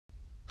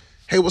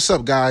Hey, what's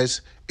up, guys?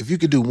 If you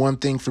could do one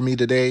thing for me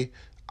today,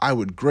 I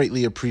would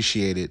greatly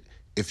appreciate it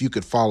if you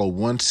could follow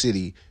One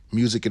City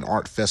Music and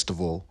Art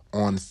Festival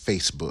on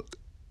Facebook.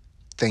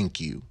 Thank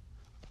you.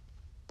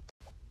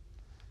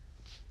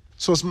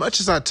 So, as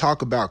much as I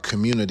talk about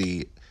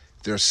community,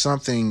 there's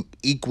something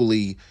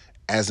equally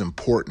as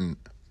important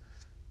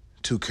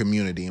to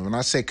community. And when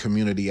I say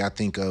community, I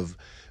think of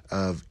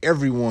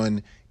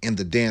everyone in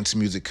the dance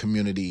music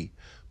community,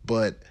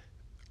 but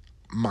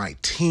my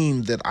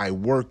team that I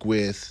work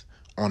with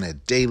on a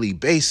daily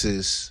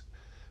basis,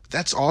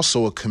 that's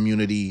also a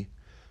community,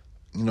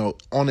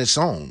 on its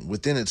own,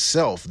 within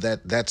itself.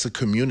 That's a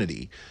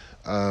community.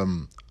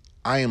 Um,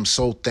 I am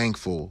so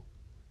thankful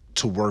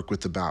to work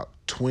with about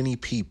 20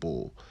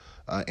 people,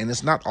 and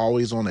it's not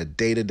always on a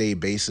day-to-day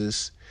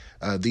basis.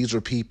 These are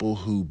people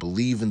who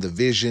believe in the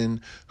vision,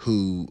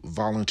 who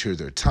volunteer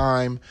their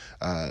time.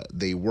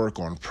 They work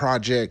on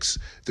projects.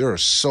 There are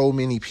so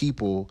many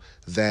people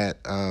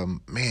that,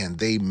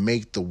 they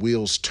make the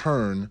wheels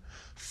turn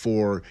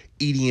for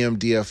EDM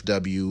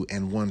DFW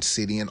and One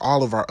City and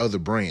all of our other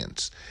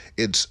brands.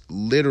 It's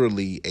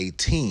literally a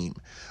team.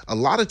 A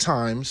lot of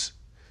times,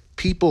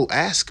 people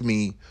ask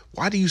me,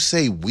 why do you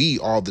say we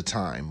all the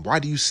time? Why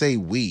do you say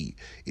we?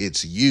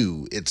 It's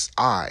you, it's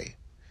I.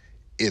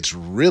 It's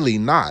really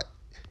not.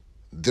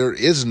 There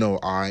is no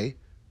I,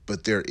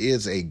 but there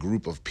is a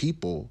group of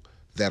people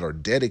that are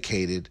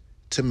dedicated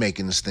to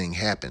making this thing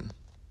happen.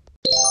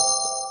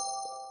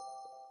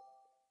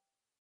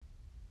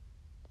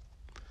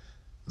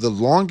 The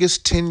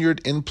longest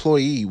tenured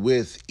employee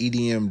with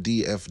EDM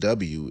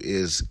DFW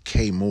is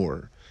K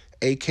Moore,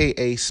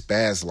 aka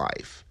Spaz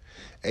Life,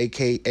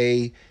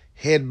 aka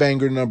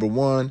Headbanger number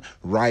one,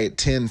 Riot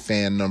 10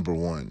 fan number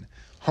one.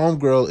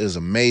 Homegirl is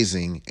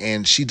amazing,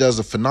 and she does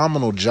a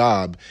phenomenal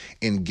job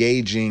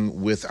engaging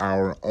with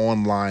our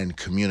online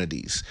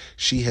communities.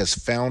 She has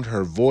found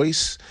her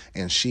voice,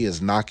 and she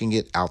is knocking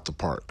it out the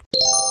park.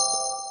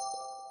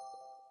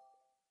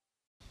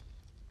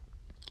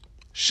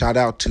 Shout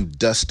out to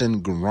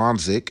Dustin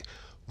Gronzik,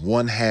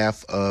 one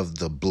half of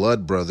the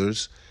Blood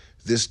Brothers.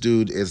 This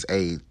dude is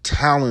a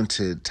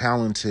talented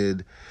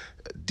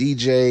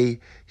DJ.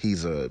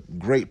 He's a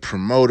great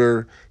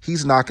promoter.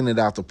 He's knocking it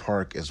out the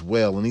park as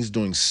well. And he's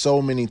doing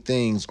so many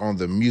things on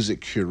the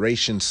music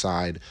curation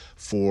side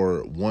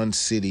for One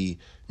City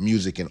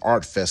Music and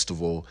Art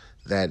Festival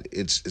that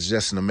it's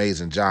just an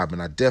amazing job.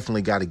 And I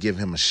definitely got to give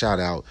him a shout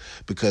out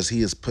because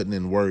he is putting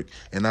in work.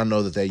 And I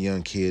know that that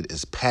young kid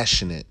is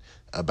passionate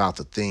about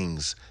the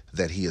things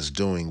that he is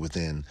doing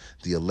within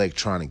the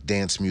electronic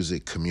dance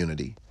music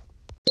community.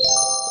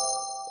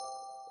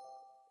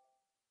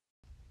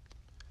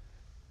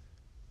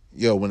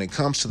 When it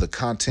comes to the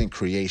content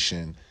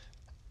creation,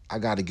 I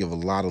got to give a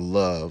lot of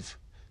love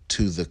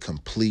to The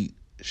Complete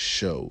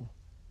Show.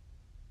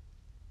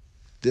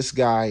 This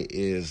guy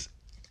is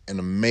an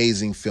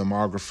amazing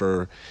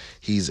filmographer.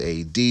 He's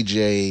a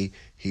DJ,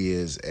 he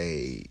is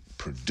a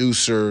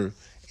producer,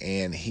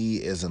 and he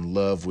is in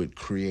love with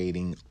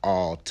creating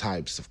all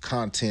types of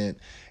content.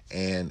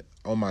 And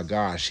oh my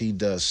gosh, he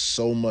does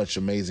so much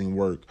amazing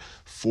work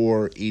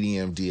for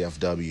EDM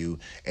DFW,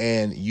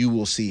 and you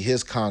will see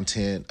his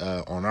content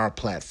on our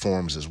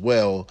platforms as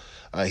well.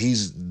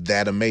 He's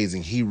that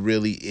amazing. He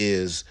really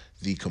is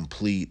The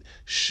Complete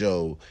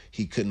Show.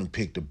 He couldn't have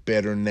picked a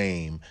better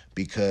name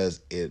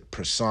because it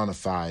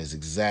personifies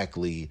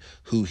exactly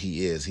who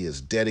he is. He is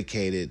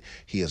dedicated.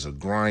 He is a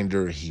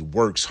grinder. He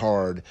works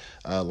hard.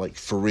 Like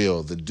for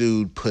real, the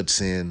dude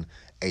puts in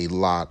a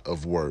lot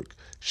of work.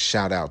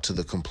 Shout out to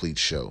The Complete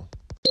Show.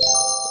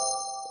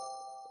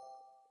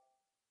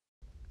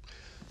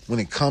 When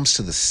it comes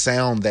to the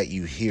sound that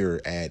you hear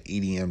at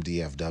EDM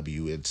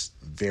DFW, it's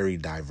very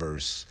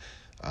diverse.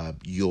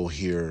 You'll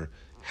hear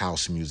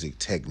house music,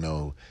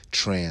 techno,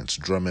 trance,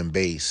 drum and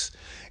bass,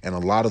 and a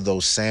lot of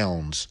those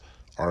sounds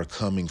are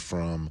coming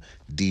from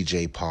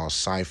DJ Paul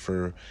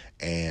Cypher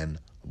and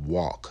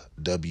Walk,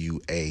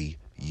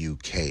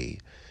 W-A-U-K.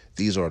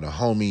 These are the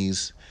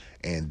homies.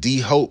 And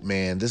D-Hope,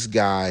 man, this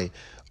guy,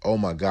 oh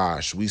my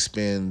gosh, we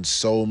spend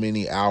so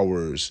many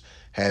hours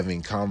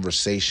having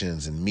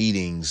conversations and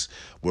meetings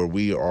where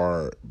we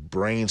are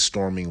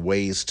brainstorming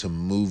ways to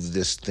move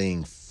this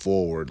thing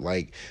forward.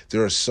 Like,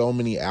 there are so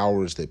many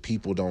hours that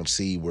people don't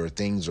see where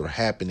things are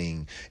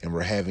happening, and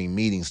we're having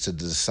meetings to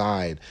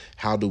decide,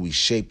 how do we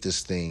shape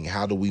this thing?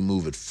 How do we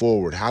move it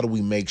forward? How do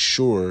we make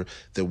sure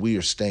that we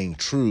are staying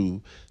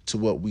true to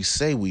what we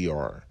say we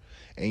are?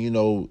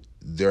 And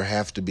there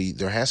has to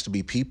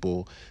be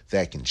people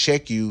that can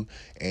check you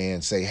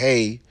and say,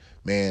 hey,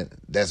 man,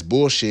 that's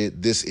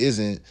bullshit. This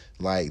isn't.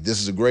 Like, this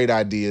is a great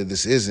idea.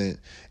 This isn't.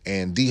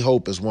 And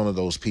D-Hope is one of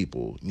those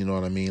people. You know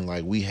what I mean?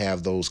 Like, we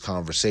have those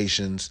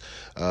conversations,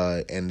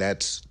 and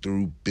that's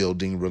through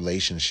building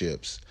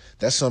relationships.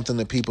 That's something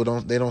that people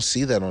don't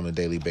see that on a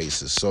daily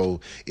basis.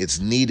 So it's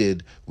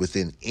needed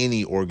within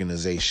any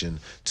organization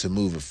to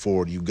move it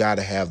forward. You got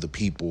to have the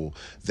people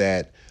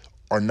that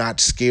are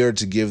not scared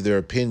to give their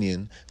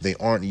opinion. They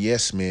aren't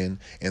yes men,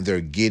 and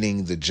they're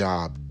getting the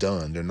job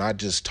done. They're not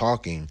just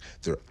talking,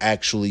 they're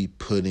actually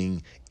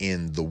putting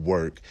in the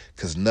work,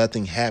 because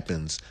nothing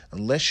happens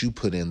unless you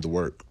put in the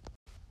work.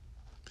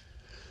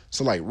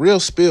 So, like, real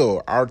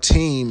spill, our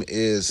team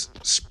is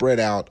spread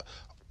out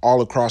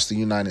all across the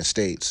United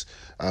States.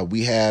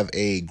 We have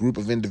a group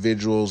of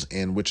individuals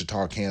in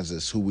Wichita,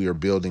 Kansas, who we are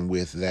building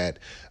with that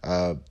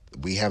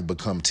we have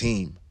become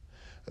team.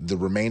 The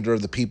remainder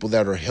of the people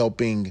that are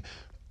helping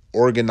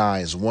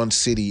organize One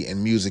City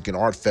and Music and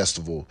Art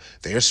Festival,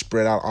 they're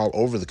spread out all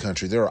over the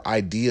country. There are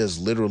ideas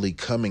literally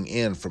coming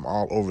in from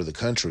all over the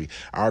country.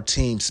 Our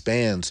team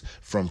spans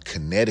from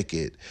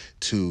Connecticut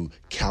to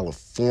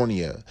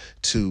California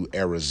to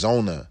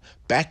Arizona,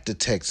 back to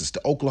Texas,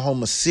 to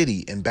Oklahoma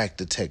City, and back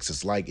to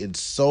Texas. Like, it's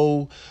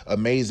so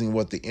amazing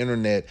what the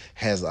internet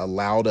has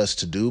allowed us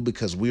to do,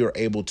 because we are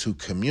able to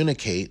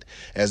communicate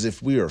as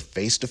if we are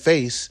face to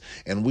face,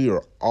 and we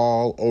are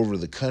all over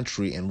the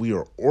country, and we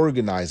are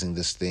organizing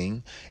this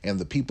thing. And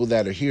the people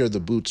that are here, the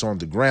boots on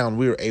the ground,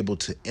 we are able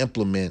to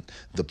implement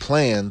the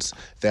plans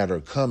that are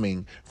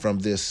coming from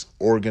this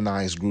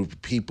organized group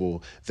of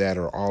people that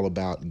are all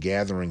about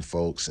gathering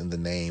folks in the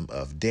name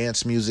of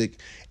dance music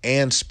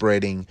and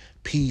spreading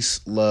peace,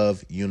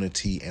 love,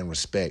 unity, and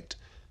respect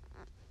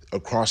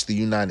across the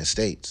United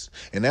States.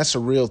 And that's a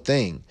real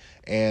thing.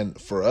 And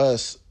for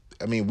us,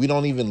 I mean, we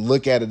don't even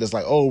look at it as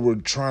like, oh, we're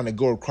trying to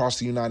go across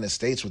the United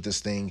States with this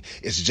thing.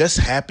 It's just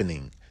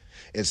happening.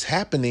 It's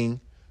happening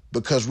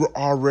because we're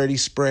already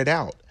spread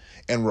out.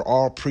 And we're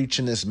all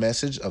preaching this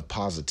message of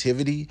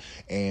positivity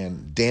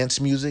and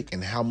dance music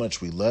and how much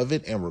we love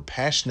it, and we're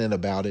passionate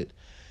about it.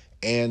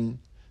 And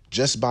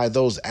just by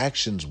those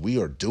actions,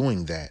 we are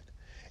doing that.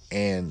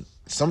 And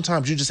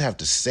sometimes you just have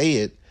to say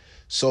it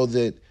so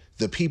that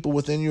the people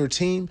within your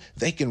team,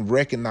 they can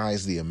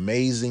recognize the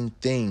amazing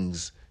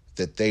things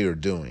that they are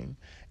doing.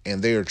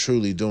 And they are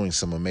truly doing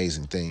some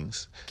amazing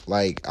things.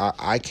 Like,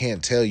 I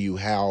can't tell you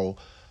how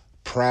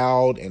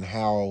proud and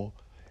how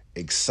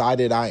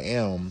excited I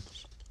am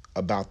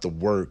about the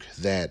work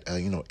that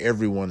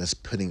everyone is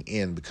putting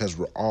in, because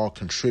we're all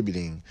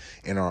contributing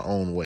in our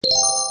own way.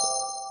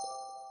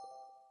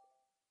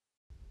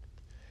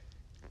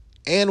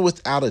 And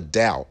without a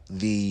doubt,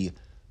 the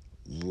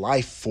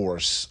life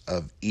force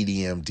of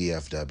EDM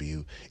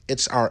DFW,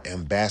 it's our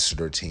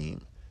ambassador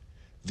team.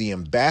 The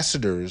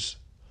ambassadors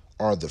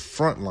are the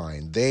front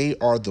line. They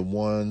are the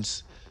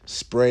ones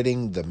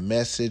spreading the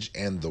message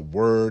and the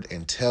word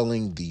and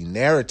telling the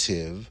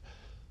narrative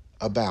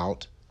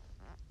about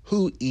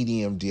who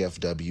EDM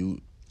DFW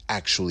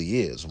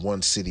actually is.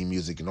 One City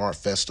Music and Art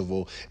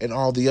Festival and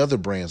all the other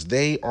brands,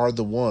 they are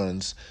the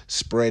ones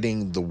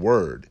spreading the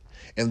word.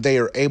 And they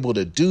are able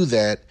to do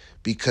that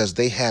because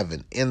they have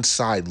an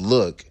inside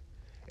look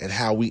at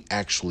how we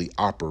actually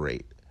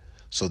operate.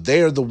 So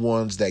they are the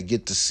ones that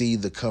get to see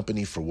the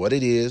company for what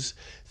it is.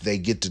 They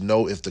get to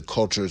know if the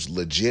culture is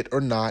legit or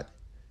not.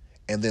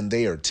 And then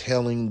they are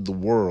telling the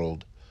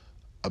world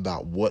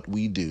about what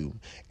we do.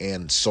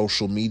 And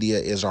social media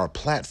is our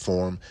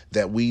platform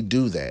that we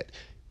do that.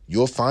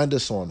 You'll find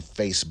us on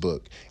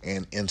Facebook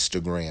and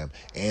Instagram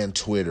and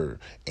Twitter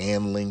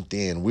and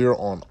LinkedIn. We're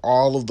on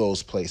all of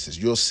those places.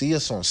 You'll see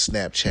us on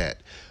Snapchat.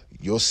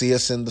 You'll see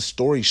us in the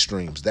story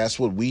streams. That's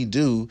what we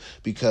do,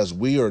 because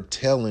we are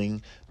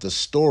telling the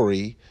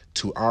story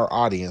to our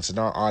audience, and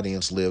our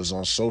audience lives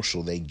on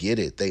social. They get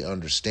it. They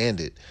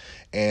understand it.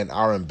 And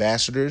our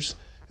ambassadors,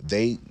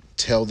 they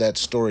tell that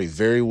story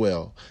very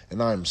well.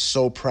 And I'm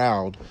so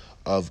proud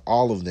of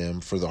all of them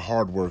for the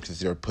hard work that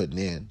they're putting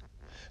in.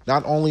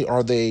 Not only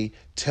are they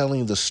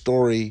telling the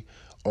story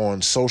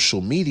on social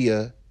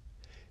media,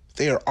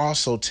 they are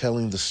also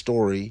telling the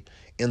story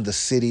in the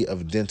city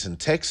of Denton,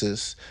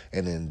 Texas,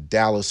 and in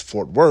Dallas,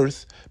 Fort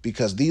Worth,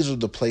 because these are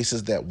the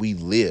places that we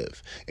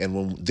live. And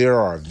when there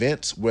are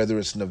events, whether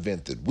it's an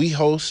event that we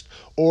host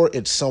or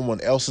it's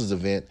someone else's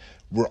event,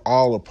 we're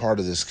all a part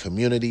of this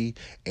community,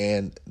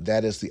 and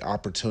that is the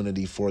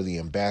opportunity for the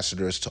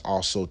ambassadors to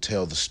also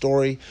tell the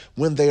story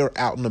when they are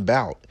out and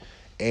about.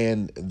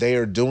 And they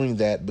are doing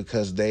that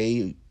because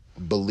they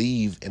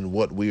believe in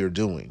what we are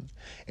doing.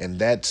 And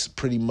that's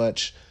pretty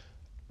much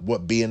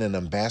what being an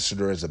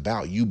ambassador is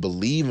about. You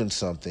believe in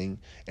something,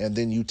 and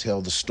then you tell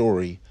the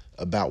story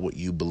about what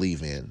you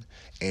believe in.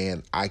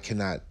 And I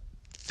cannot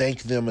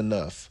thank them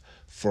enough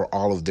for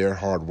all of their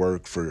hard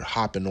work, for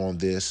hopping on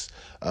this.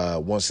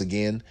 Once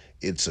again,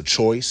 it's a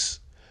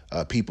choice.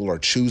 People are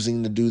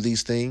choosing to do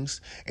these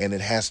things, and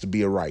it has to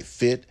be a right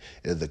fit.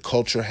 The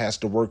culture has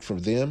to work for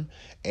them.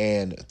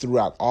 And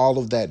throughout all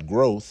of that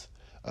growth,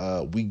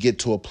 we get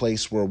to a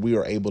place where we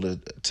are able to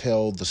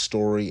tell the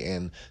story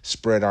and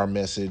spread our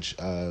message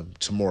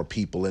to more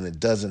people. And it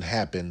doesn't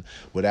happen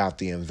without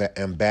the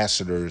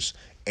ambassadors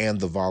and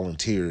the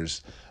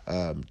volunteers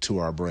to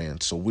our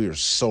brand. So we are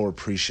so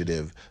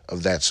appreciative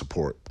of that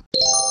support.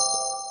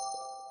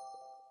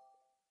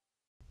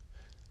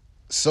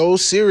 So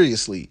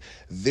seriously,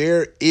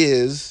 there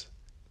is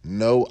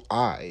no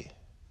I.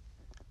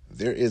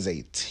 There is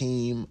a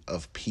team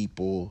of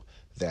people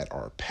that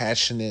are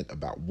passionate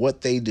about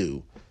what they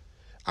do.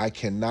 I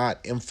cannot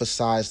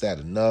emphasize that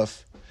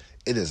enough.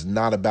 It is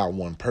not about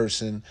one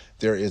person.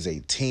 There is a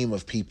team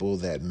of people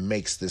that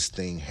makes this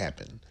thing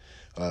happen.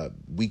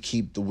 We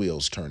keep the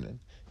wheels turning.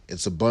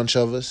 It's a bunch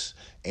of us,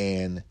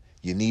 and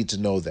you need to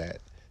know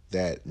that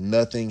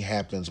nothing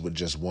happens with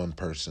just one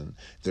person.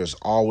 There's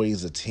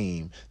always a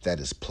team that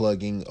is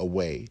plugging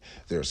away.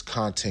 There's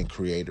content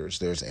creators,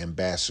 there's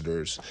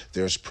ambassadors,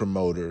 there's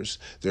promoters,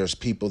 there's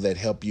people that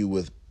help you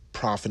with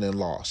profit and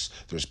loss.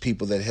 There's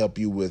people that help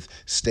you with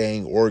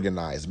staying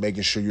organized,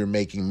 making sure you're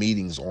making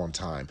meetings on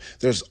time.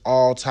 There's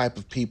all type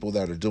of people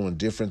that are doing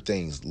different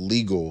things,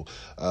 legal,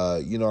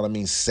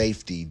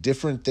 safety,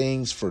 different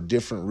things for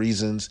different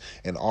reasons.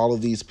 And all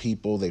of these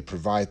people, they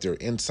provide their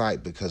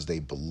insight because they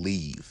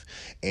believe.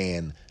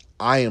 And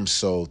I am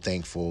so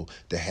thankful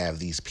to have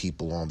these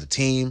people on the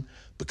team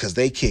because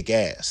they kick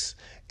ass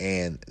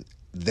and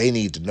they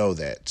need to know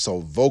that. So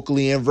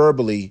vocally and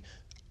verbally,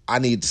 I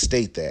need to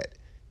state that.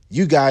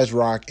 You guys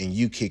rock and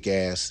you kick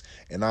ass,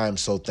 and I am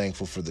so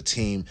thankful for the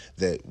team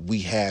that we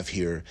have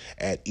here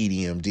at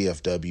EDM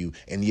DFW.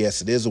 And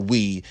yes, it is a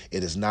we,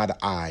 it is not an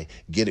I.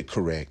 Get it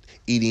correct.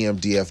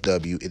 EDM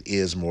DFW, it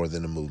is more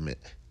than a movement.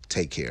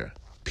 Take care.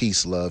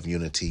 Peace, love,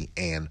 unity,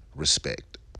 and respect.